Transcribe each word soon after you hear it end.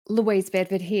Louise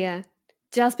Bedford here.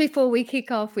 Just before we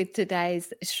kick off with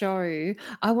today's show,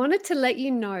 I wanted to let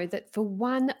you know that for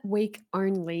 1 week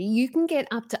only, you can get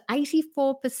up to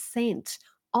 84%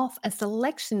 off a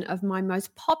selection of my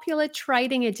most popular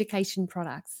trading education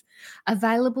products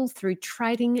available through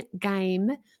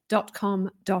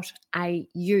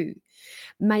tradinggame.com.au.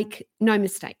 Make no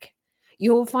mistake,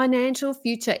 your financial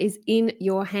future is in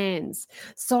your hands.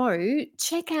 So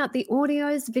check out the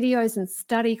audios, videos, and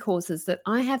study courses that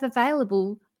I have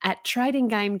available at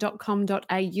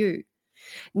tradinggame.com.au.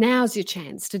 Now's your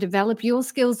chance to develop your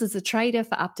skills as a trader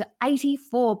for up to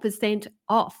 84%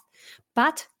 off,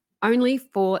 but only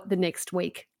for the next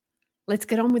week. Let's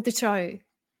get on with the show.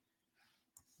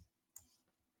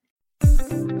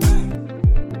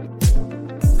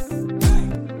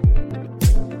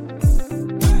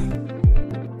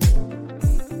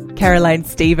 Caroline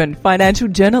Stephen, financial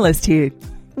journalist here.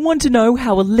 Want to know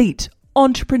how elite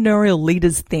entrepreneurial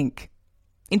leaders think?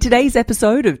 In today's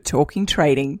episode of Talking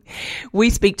Trading,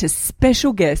 we speak to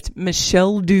special guest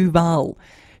Michelle Duval,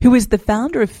 who is the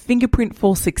founder of Fingerprint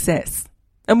for Success.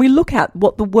 And we look at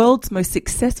what the world's most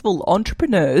successful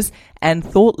entrepreneurs and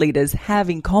thought leaders have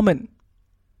in common.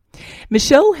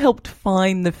 Michelle helped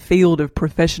find the field of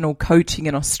professional coaching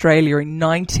in Australia in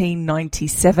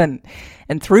 1997,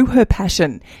 and through her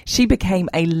passion, she became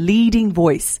a leading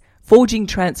voice, forging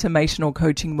transformational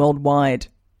coaching worldwide.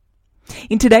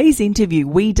 In today's interview,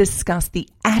 we discuss the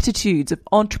attitudes of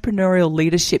entrepreneurial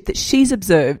leadership that she's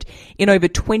observed in over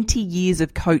 20 years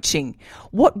of coaching,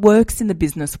 what works in the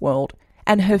business world,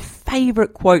 and her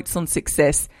favourite quotes on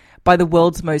success by the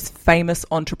world's most famous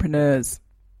entrepreneurs.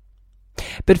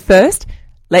 But first,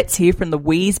 let's hear from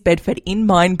Louise Bedford in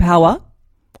Mind Power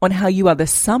on how you are the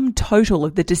sum total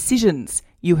of the decisions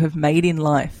you have made in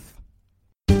life.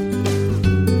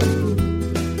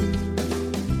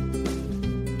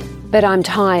 But I'm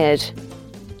tired.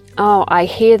 Oh, I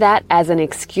hear that as an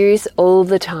excuse all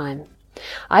the time.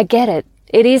 I get it.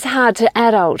 It is hard to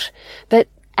adult, but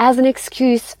as an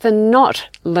excuse for not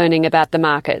learning about the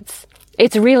markets,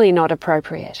 it's really not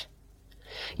appropriate.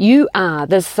 You are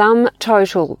the sum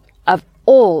total of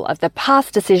all of the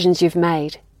past decisions you've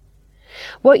made.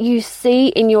 What you see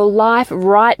in your life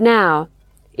right now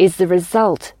is the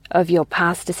result of your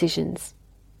past decisions.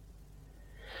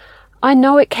 I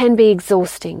know it can be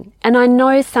exhausting, and I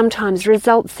know sometimes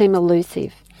results seem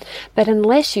elusive, but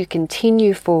unless you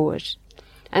continue forward,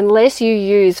 unless you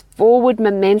use forward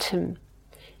momentum,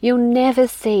 you'll never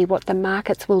see what the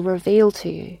markets will reveal to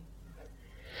you.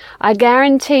 I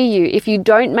guarantee you, if you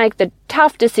don't make the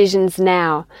tough decisions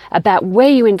now about where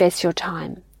you invest your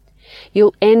time,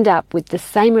 you'll end up with the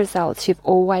same results you've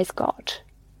always got.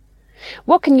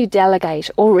 What can you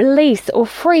delegate or release or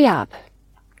free up?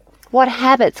 What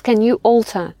habits can you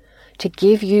alter to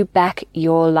give you back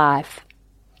your life?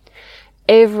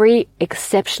 Every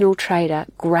exceptional trader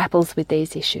grapples with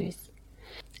these issues,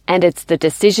 and it's the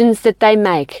decisions that they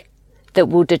make that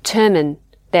will determine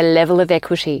their level of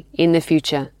equity in the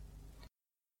future.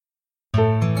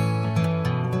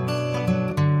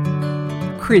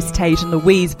 Chris Tate and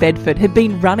Louise Bedford have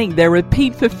been running their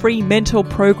Repeat for Free mentor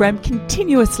program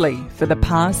continuously for the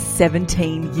past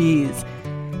 17 years.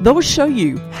 They'll show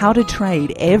you how to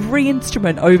trade every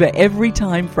instrument over every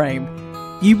time frame.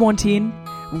 You want in?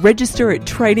 Register at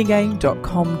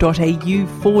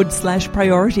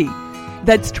tradinggame.com.au/priority.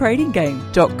 That's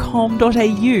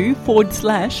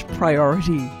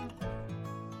tradinggame.com.au/priority.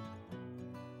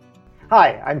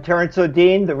 Hi, I'm Terence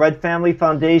O'Dean, the Rudd Family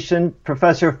Foundation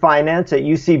Professor of Finance at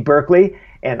UC Berkeley,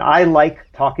 and I like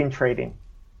talking trading.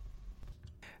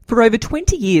 For over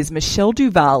 20 years, Michelle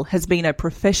Duval has been a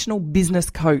professional business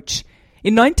coach.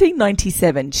 In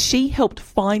 1997, she helped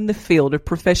find the field of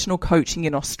professional coaching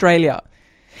in Australia.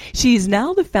 She is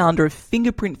now the founder of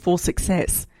Fingerprint for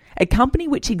Success, a company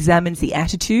which examines the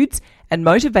attitudes and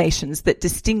motivations that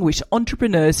distinguish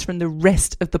entrepreneurs from the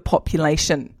rest of the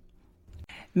population.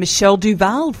 Michelle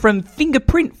Duval from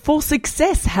Fingerprint for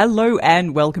Success. Hello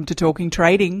and welcome to Talking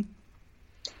Trading.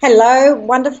 Hello,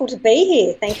 wonderful to be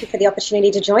here. Thank you for the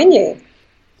opportunity to join you.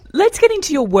 Let's get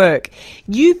into your work.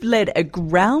 You've led a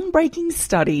groundbreaking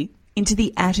study into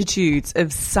the attitudes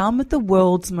of some of the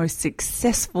world's most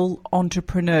successful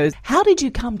entrepreneurs. How did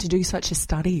you come to do such a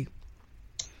study?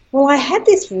 Well, I had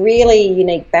this really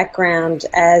unique background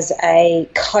as a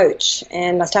coach,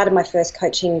 and I started my first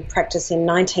coaching practice in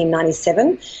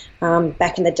 1997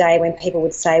 back in the day when people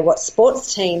would say, what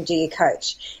sports team do you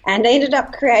coach? And I ended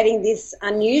up creating this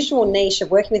unusual niche of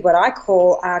working with what I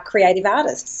call creative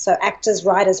artists. So actors,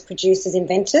 writers, producers,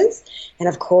 inventors, and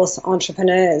of course,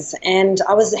 entrepreneurs. And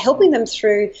I was helping them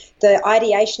through the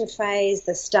ideation phase,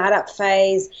 the startup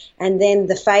phase, and then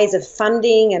the phase of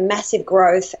funding and massive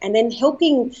growth, and then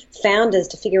helping founders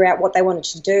to figure out what they wanted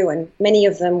to do. And many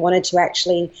of them wanted to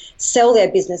actually sell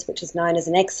their business, which is known as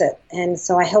an exit. And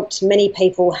so I helped many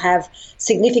people have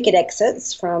significant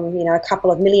exits from, a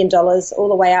couple of $1 million all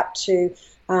the way up to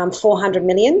 400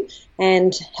 million,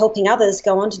 and helping others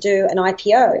go on to do an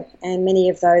IPO. And many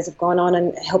of those have gone on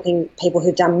and helping people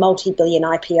who've done multi-billion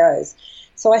IPOs.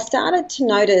 So I started to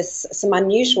notice some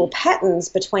unusual patterns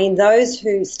between those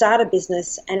who start a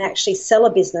business and actually sell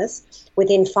a business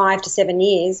within 5 to 7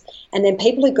 years, and then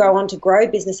people who go on to grow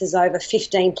businesses over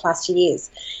 15 plus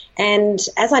years. And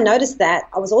as I noticed that,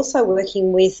 I was also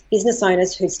working with business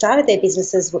owners who started their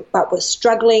businesses but were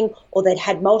struggling, or they'd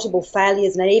had multiple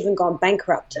failures and had even gone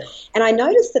bankrupt. And I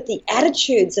noticed that the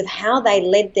attitudes of how they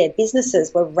led their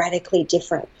businesses were radically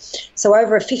different. So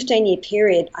over a 15-year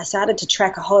period, I started to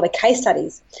track a whole lot of case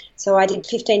studies. So I did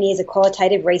 15 years of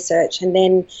qualitative research, and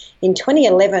then in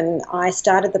 2011, I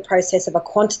started the process of a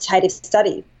quantitative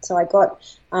study. So I got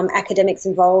academics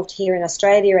involved here in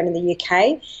Australia and in the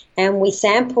UK, and we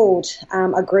sampled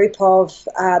a group of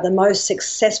the most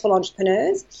successful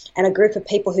entrepreneurs and a group of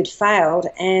people who'd failed,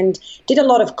 and did a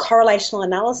lot of correlational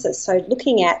analysis. So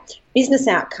looking at business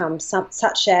outcomes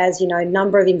such as,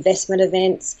 number of investment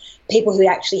events, people who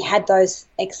actually had those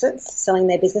exits, selling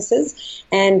their businesses,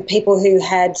 and people who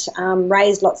had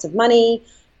raised lots of money,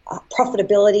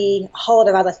 profitability, a whole lot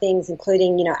of other things,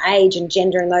 including, age and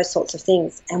gender and those sorts of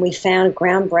things. And we found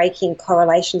groundbreaking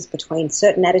correlations between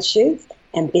certain attitudes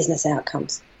and business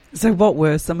outcomes. So what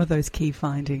were some of those key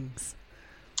findings?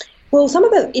 Well, some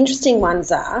of the interesting ones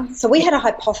are, so we had a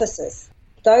hypothesis.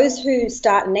 Those who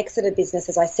start and exit a business,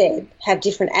 as I said, have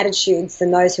different attitudes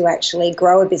than those who actually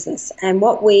grow a business. And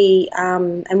what we,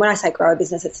 and when I say grow a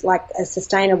business, it's like a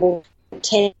sustainable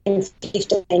 10,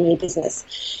 15-year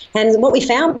business. And what we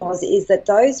found is that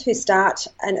those who start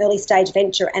an early stage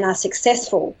venture and are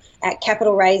successful at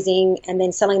capital raising and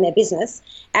then selling their business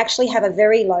actually have a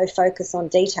very low focus on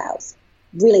details,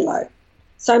 really low.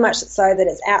 So much so that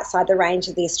it's outside the range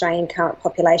of the Australian current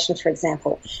population, for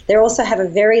example. They also have a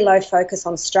very low focus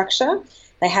on structure.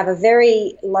 They have a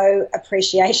very low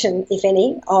appreciation, if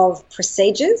any, of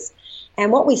procedures.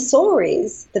 And what we saw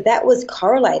is that was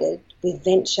correlated with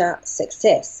venture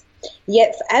success.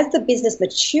 Yet as the business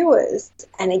matures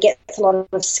and it gets a lot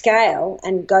of scale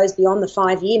and goes beyond the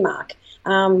 5-year mark,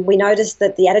 we noticed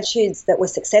that the attitudes that were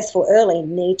successful early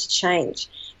need to change.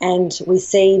 And we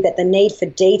see that the need for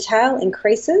detail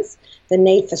increases, the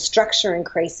need for structure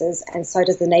increases, and so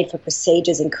does the need for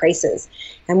procedures increases.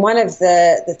 And one of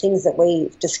the things that we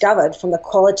discovered from the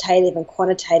qualitative and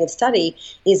quantitative study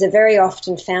is that very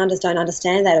often founders don't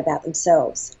understand that about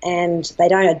themselves, and they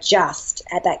don't adjust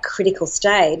at that critical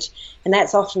stage. And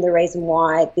that's often the reason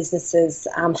why businesses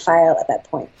fail at that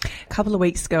point. A couple of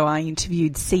weeks ago, I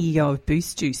interviewed CEO of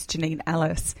Boost Juice, Janine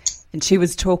Ellis, and she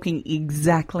was talking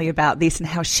exactly about this and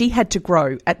how she had to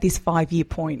grow at this 5-year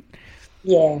point.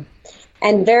 Yeah.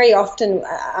 And very often,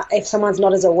 if someone's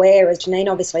not as aware as Janine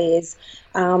obviously is,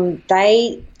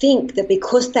 they think that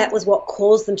because that was what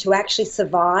caused them to actually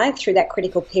survive through that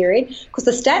critical period, because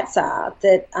the stats are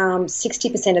that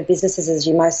 60% of businesses, as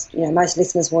most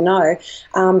listeners will know,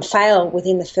 fail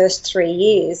within the first 3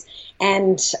 years,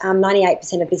 and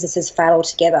 98% of businesses fail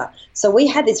altogether. So we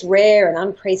had this rare and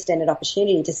unprecedented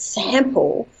opportunity to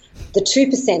sample the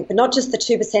 2%, but not just the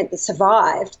 2% that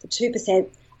survived, the 2%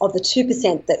 of the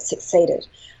 2% that succeeded.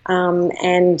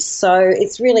 And so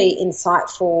it's really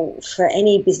insightful for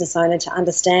any business owner to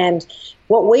understand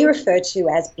what we refer to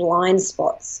as blind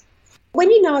spots.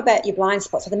 When you know about your blind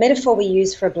spots, so the metaphor we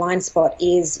use for a blind spot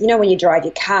is, when you drive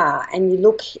your car and you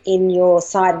look in your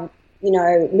side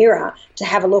mirror to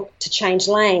have a look to change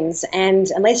lanes, and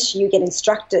unless you get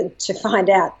instructed to find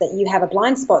out that you have a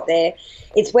blind spot there,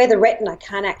 it's where the retina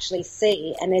can't actually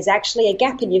see, and there's actually a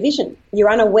gap in your vision. You're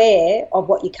unaware of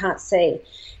what you can't see,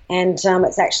 and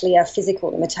it's actually a physical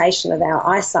limitation of our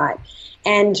eyesight.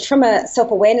 And from a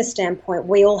self-awareness standpoint,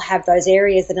 we all have those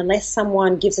areas that unless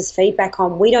someone gives us feedback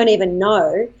on, we don't even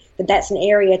know that that's an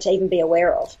area to even be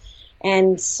aware of.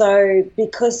 And so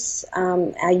because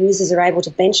our users are able to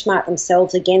benchmark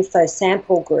themselves against those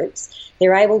sample groups,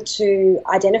 they're able to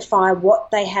identify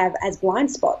what they have as blind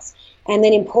spots, and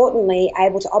then importantly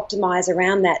able to optimize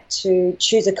around that to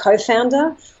choose a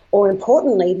co-founder, or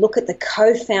importantly look at the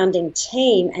co-founding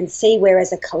team and see where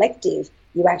as a collective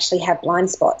you actually have blind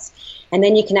spots. And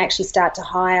then you can actually start to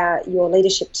hire your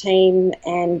leadership team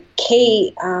and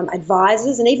key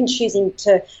advisors, and even choosing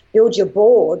to build your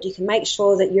board. You can make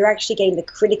sure that you're actually getting the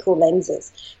critical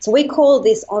lenses. So we call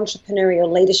this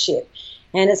entrepreneurial leadership,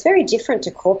 and it's very different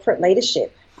to corporate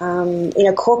leadership. In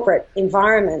a corporate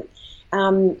environment,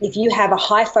 if you have a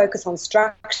high focus on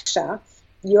structure,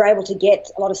 you're able to get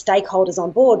a lot of stakeholders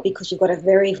on board because you've got a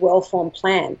very well-formed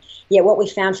plan. Yet what we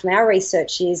found from our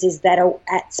research is that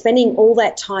spending all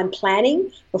that time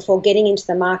planning before getting into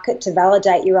the market to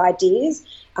validate your ideas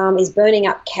is burning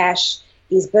up cash,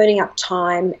 is burning up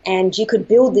time, and you could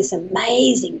build this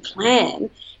amazing plan,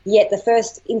 yet the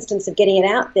first instance of getting it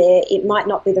out there, it might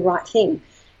not be the right thing.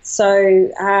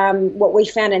 So what we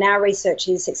found in our research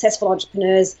is successful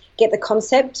entrepreneurs get the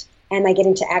concept and they get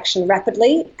into action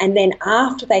rapidly, and then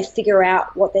after they figure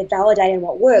out what they're validating and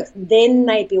what works, then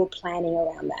they build planning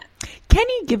around that. Can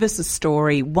you give us a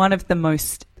story, one of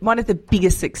the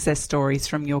biggest success stories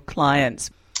from your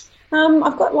clients?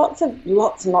 I've got lots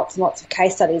of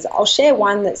case studies. I'll share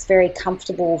one that's very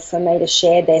comfortable for me to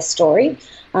share their story,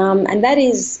 and that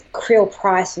is Creel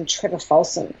Price and Trevor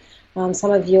Folsom.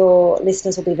 Some of your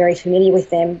listeners will be very familiar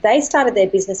with them. They started their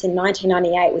business in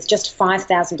 1998 with just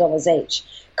 $5,000 each.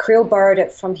 Creel borrowed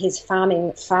it from his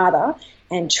farming father,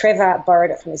 and Trevor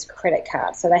borrowed it from his credit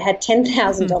card. So they had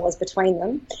 $10,000 between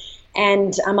them.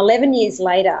 And 11 years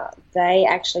later, they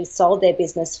actually sold their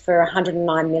business for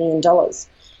 $109 million.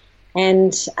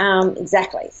 And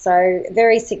exactly, so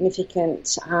very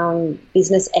significant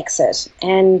business exit.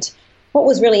 And what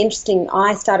was really interesting,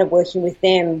 I started working with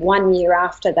them 1 year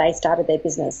after they started their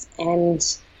business, and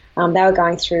they were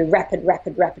going through rapid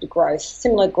growth,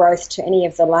 similar growth to any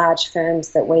of the large firms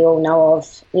that we all know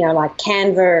of, like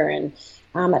Canva and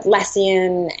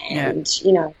Atlassian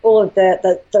and, all of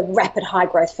the rapid high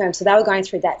growth firms. So they were going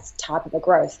through that type of a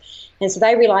growth. And so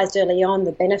they realised early on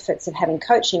the benefits of having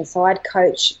coaching. So I'd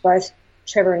coach both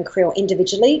Trevor and Creel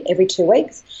individually every 2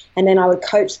 weeks, and then I would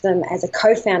coach them as a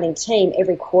co-founding team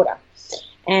every quarter.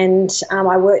 And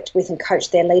I worked with and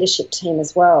coached their leadership team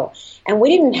as well. And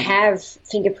we didn't have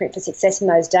Fingerprint for Success in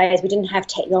those days. We didn't have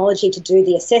technology to do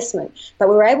the assessment, but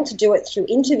we were able to do it through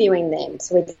interviewing them.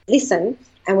 So we'd listen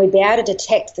and we'd be able to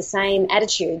detect the same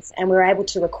attitudes, and we were able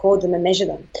to record them and measure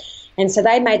them. And so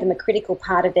they made them a critical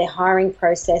part of their hiring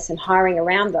process and hiring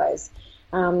around those,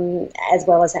 as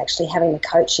well as actually having the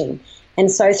coaching.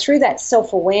 And so through that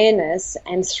self-awareness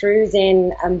and through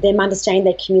then them understanding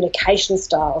their communication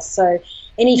styles. So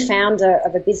any founder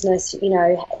of a business,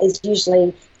 is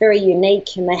usually very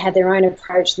unique, and they have their own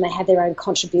approach and they have their own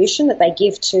contribution that they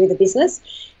give to the business.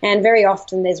 And very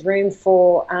often there's room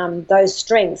for those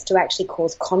strengths to actually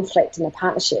cause conflict in the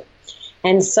partnership.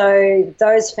 And so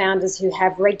those founders who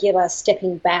have regular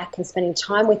stepping back and spending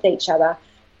time with each other,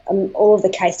 all of the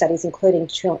case studies, including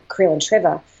Creel and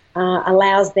Trevor,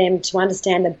 allows them to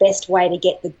understand the best way to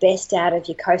get the best out of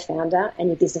your co-founder and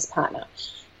your business partner.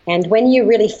 And when you're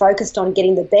really focused on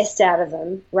getting the best out of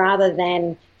them rather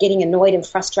than getting annoyed and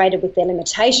frustrated with their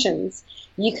limitations,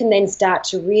 you can then start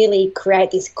to really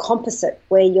create this composite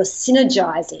where you're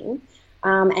synergizing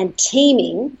and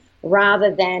teaming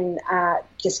rather than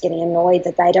just getting annoyed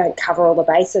that they don't cover all the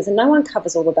bases. And no one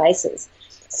covers all the bases.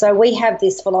 So we have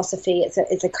this philosophy,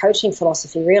 it's a coaching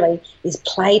philosophy really, is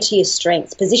play to your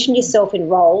strengths. Position yourself in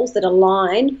roles that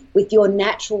align with your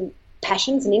natural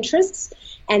passions and interests,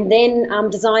 and then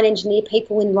design engineer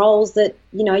people in roles that,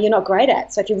 you're not great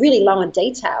at. So if you're really low on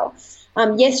detail,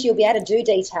 yes, you'll be able to do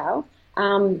detail,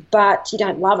 but you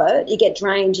don't love it, you get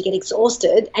drained, you get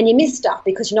exhausted, and you miss stuff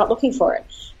because you're not looking for it.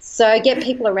 So get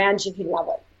people around you who love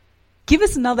it. Give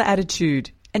us another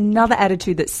attitude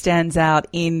that stands out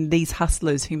in these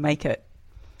hustlers who make it.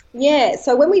 Yeah,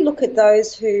 so when we look at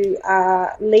those who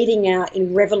are leading out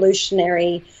in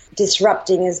revolutionary,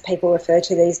 disrupting, as people refer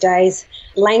to these days,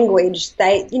 language,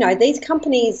 these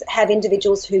companies have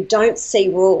individuals who don't see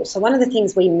rules. So one of the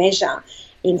things we measure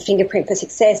in Fingerprint for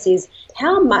Success is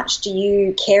how much do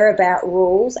you care about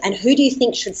rules, and who do you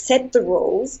think should set the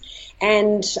rules,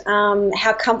 and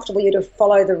how comfortable you're to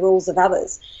follow the rules of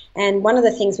others. And one of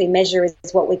the things we measure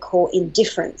is what we call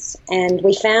indifference. And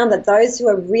we found that those who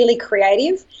are really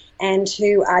creative and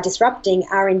who are disrupting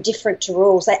are indifferent to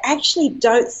rules. They actually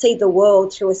don't see the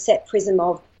world through a set prism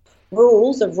of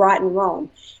rules of right and wrong.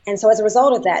 And so as a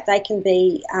result of that, they can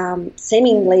be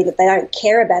seemingly that they don't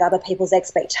care about other people's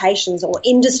expectations or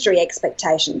industry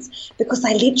expectations because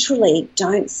they literally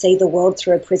don't see the world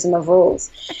through a prism of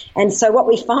rules. And so what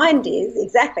we find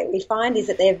is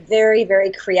that they're very,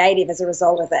 very creative as a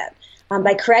result of that.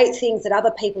 They create things that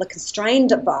other people are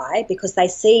constrained by because they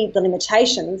see the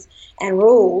limitations and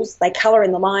rules. They colour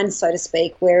in the lines, so to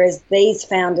speak, whereas these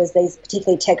founders, these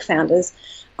particularly tech founders,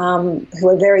 who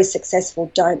are very successful,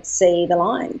 don't see the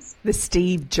lines. The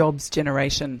Steve Jobs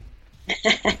generation.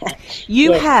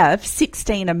 You have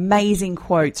 16 amazing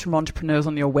quotes from entrepreneurs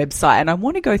on your website, and I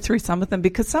want to go through some of them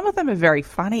because some of them are very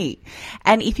funny.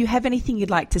 And if you have anything you'd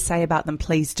like to say about them,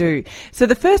 please do. So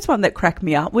the first one that cracked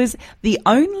me up was, the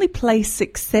only place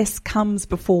success comes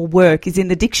before work is in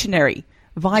the dictionary.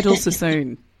 Vidal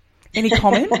Sassoon. Any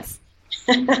comments?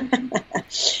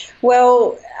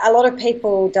 Well, a lot of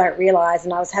people don't realise,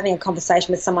 and I was having a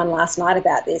conversation with someone last night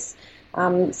about this.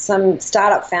 Some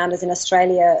startup founders in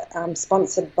Australia,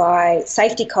 sponsored by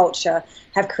Safety Culture,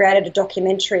 have created a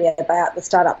documentary about the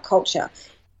startup culture.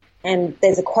 And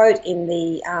there's a quote in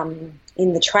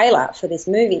the trailer for this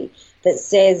movie that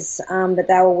says that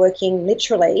they were working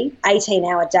literally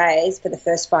 18-hour days for the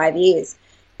first 5 years.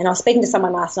 And I was speaking to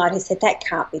someone last night who said that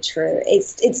can't be true.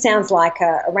 It sounds like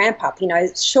a ramp up.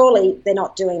 Surely they're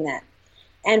not doing that.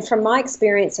 And from my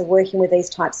experience of working with these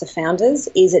types of founders,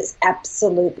 it's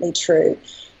absolutely true.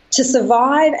 To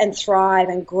survive and thrive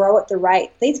and grow at the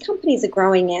rate, these companies are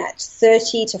growing at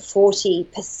 30 to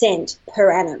 40%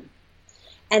 per annum.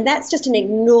 And that's just an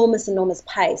enormous, enormous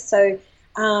pace. So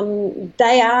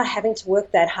they are having to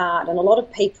work that hard. And a lot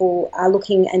of people are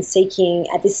looking and seeking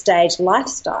at this stage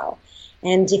lifestyle.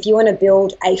 And if you want to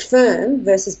build a firm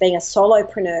versus being a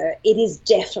solopreneur, it is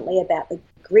definitely about the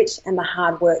grit and the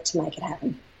hard work to make it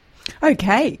happen.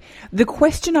 Okay. The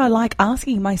question I like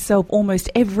asking myself almost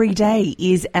every day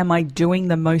is, am I doing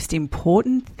the most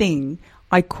important thing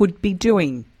I could be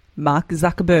doing? Mark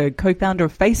Zuckerberg, co-founder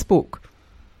of Facebook.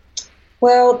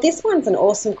 Well, this one's an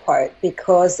awesome quote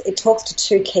because it talks to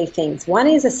two key things. One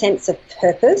is a sense of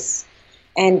purpose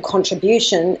and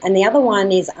contribution, and the other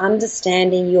one is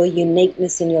understanding your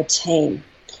uniqueness in your team.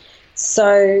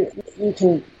 So you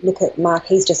can look at Mark,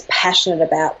 he's just passionate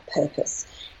about purpose.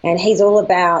 And he's all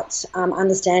about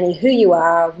understanding who you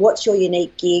are, what's your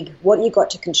unique gig, what you've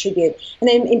got to contribute. And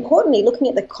then importantly, looking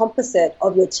at the composite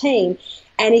of your team.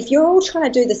 And if you're all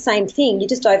trying to do the same thing, you're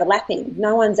just overlapping.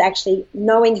 No one's actually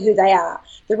knowing who they are.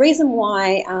 The reason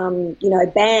why,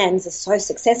 bands are so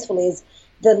successful is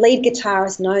the lead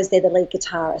guitarist knows they're the lead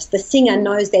guitarist. The singer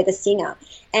knows they're the singer.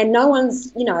 And no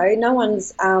one's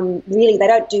really, they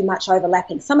don't do much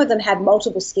overlapping. Some of them have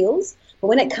multiple skills, but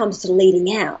when it comes to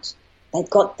leading out, they've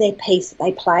got their piece that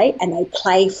they play, and they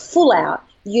play full out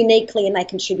uniquely, and they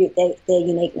contribute their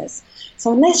uniqueness.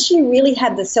 So unless you really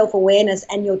have the self-awareness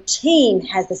and your team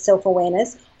has the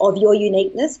self-awareness of your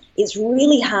uniqueness, it's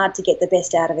really hard to get the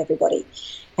best out of everybody.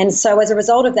 And so as a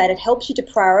result of that, it helps you to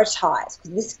prioritise.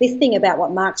 This thing about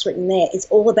what Mark's written there is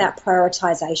all about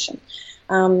prioritisation.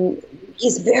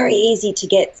 It's very easy to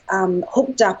get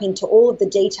hooked up into all of the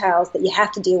details that you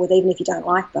have to deal with, even if you don't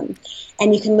like them.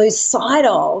 And you can lose sight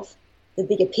of the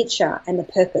bigger picture and the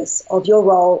purpose of your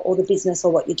role or the business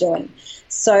or what you're doing.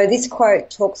 So this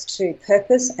quote talks to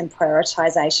purpose and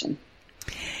prioritisation.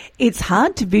 It's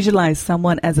hard to visualise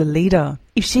someone as a leader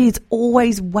if she is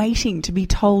always waiting to be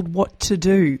told what to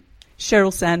do.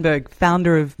 Sheryl Sandberg,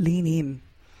 founder of Lean In.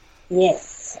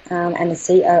 Yes, and the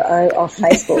COO of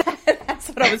Facebook. That's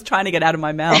what I was trying to get out of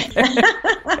my mouth.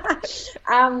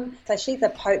 So she's a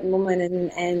potent woman,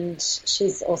 and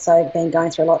she's also been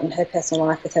going through a lot in her personal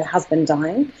life with her husband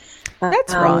dying.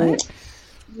 That's right.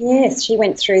 Yes, she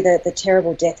went through the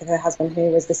terrible death of her husband, who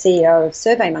was the CEO of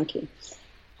SurveyMonkey.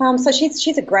 So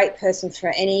she's a great person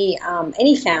for any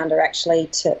founder actually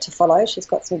to follow. She's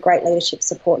got some great leadership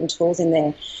support and tools in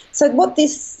there. So what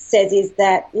this says is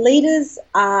that leaders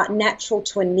are natural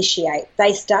to initiate.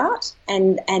 They start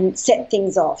and set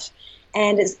things off,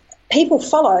 and people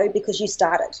follow because you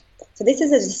started. So this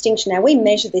is a distinction. Now we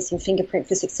measure this in Fingerprint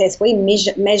for Success. We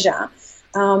measure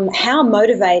how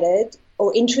motivated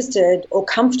or interested or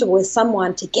comfortable is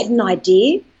someone to get an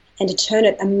idea and to turn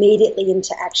it immediately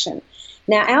into action.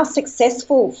 Now, our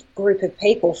successful group of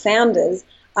people, founders,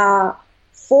 are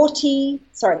 38%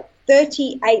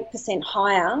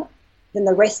 higher than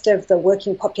the rest of the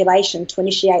working population to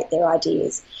initiate their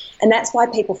ideas. And that's why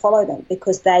people follow them,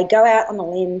 because they go out on a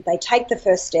limb, they take the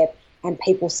first step, and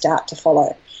people start to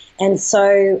follow. And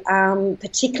so,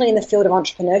 particularly in the field of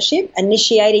entrepreneurship,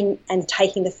 initiating and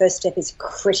taking the first step is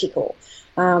critical,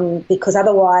 because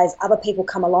otherwise other people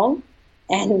come along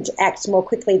and act more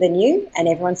quickly than you, and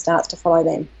everyone starts to follow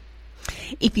them.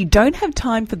 If you don't have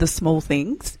time for the small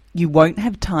things, you won't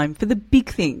have time for the big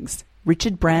things.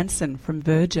 Richard Branson from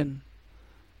Virgin.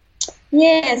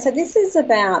 Yeah, so this is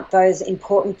about those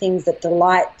important things that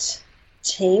delight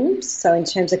teams, so in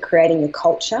terms of creating the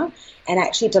culture, and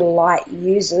actually delight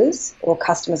users or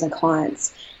customers and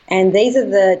clients. And these are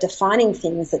the defining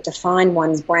things that define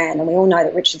one's brand. And we all know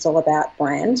that Richard's all about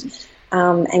brand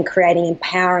and creating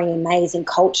empowering, amazing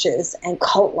cultures and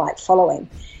cult-like following.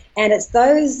 And it's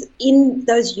those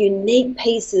unique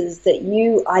pieces that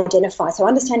you identify. So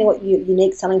understanding what your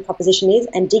unique selling proposition is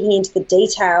and digging into the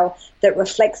detail that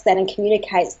reflects that and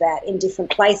communicates that in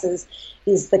different places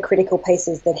is the critical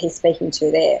pieces that he's speaking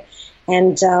to there.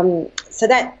 And so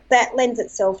that lends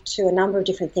itself to a number of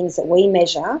different things that we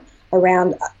measure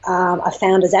around a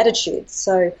founder's attitudes.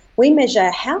 So we measure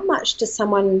how much does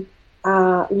someone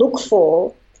look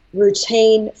for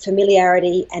routine,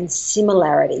 familiarity, and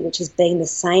similarity, which is being the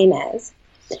same as,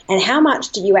 and how much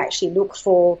do you actually look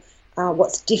for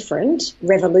what's different,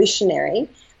 revolutionary,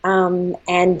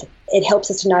 and it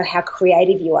helps us to know how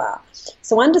creative you are.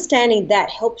 So understanding that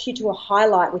helps you to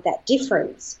highlight with that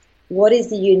difference what is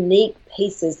the unique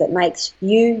pieces that makes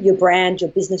you, your brand,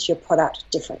 your business, your product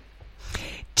different.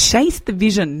 Chase the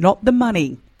vision, not the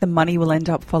money. The money will end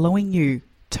up following you.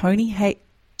 Tony Shea.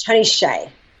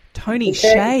 Tony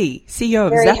Shea, CEO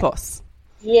of Zappos.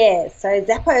 Yeah, so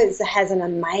Zappos has an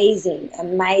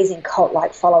amazing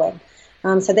cult-like following.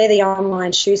 So they're the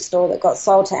online shoe store that got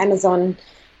sold to Amazon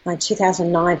in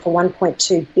 2009 for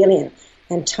 $1.2 billion.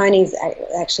 And Tony's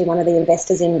actually one of the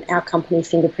investors in our company,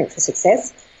 Fingerprint for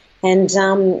Success. And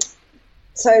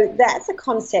so that's a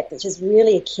concept which is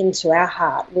really akin to our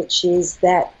heart, which is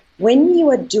that when you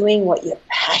are doing what you're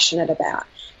passionate about,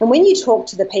 and when you talk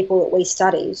to the people that we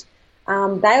studied,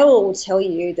 they'll all tell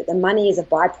you that the money is a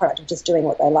byproduct of just doing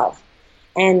what they love.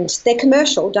 And they're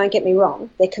commercial, don't get me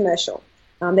wrong, they're commercial.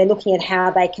 They're looking at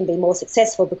how they can be more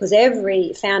successful because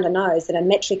every founder knows that a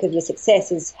metric of your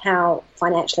success is how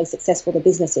financially successful the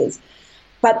business is.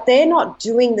 But they're not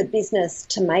doing the business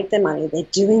to make the money, they're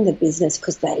doing the business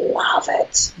because they love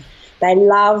it. They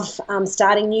love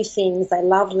starting new things, they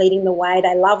love leading the way,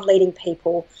 they love leading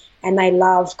people, and they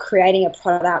love creating a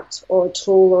product or a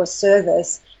tool or a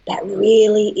service that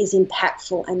really is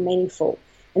impactful and meaningful.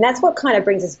 And that's what kind of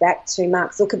brings us back to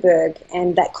Mark Zuckerberg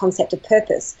and that concept of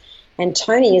purpose. And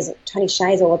Tony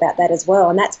Shea is all about that as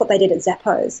well. And that's what they did at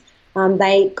Zappos.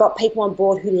 They got people on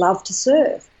board who love to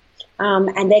serve.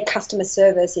 And their customer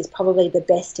service is probably the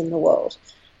best in the world.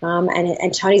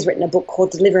 And Tony's written a book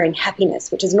called Delivering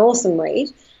Happiness, which is an awesome read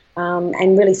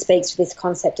and really speaks to this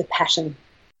concept of passion.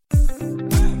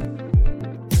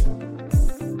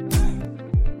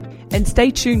 And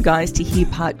stay tuned, guys, to hear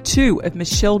part 2 of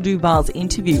Michelle Duval's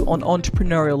interview on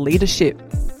entrepreneurial leadership.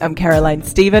 I'm Caroline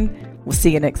Stephen. We'll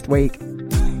see you next week.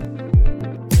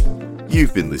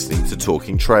 You've been listening to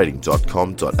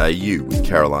talkingtrading.com.au with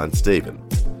Caroline Stephen.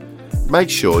 Make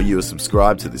sure you are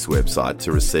subscribed to this website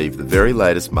to receive the very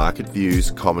latest market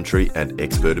views, commentary, and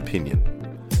expert opinion.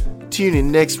 Tune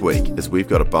in next week as we've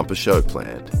got a bumper show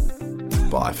planned.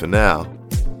 Bye for now.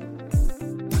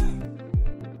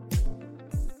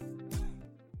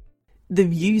 The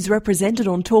views represented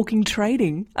on Talking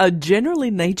Trading are general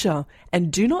in nature and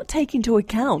do not take into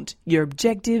account your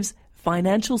objectives,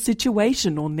 financial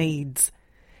situation, or needs.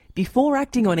 Before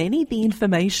acting on any of the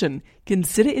information,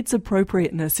 consider its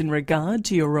appropriateness in regard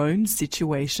to your own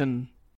situation.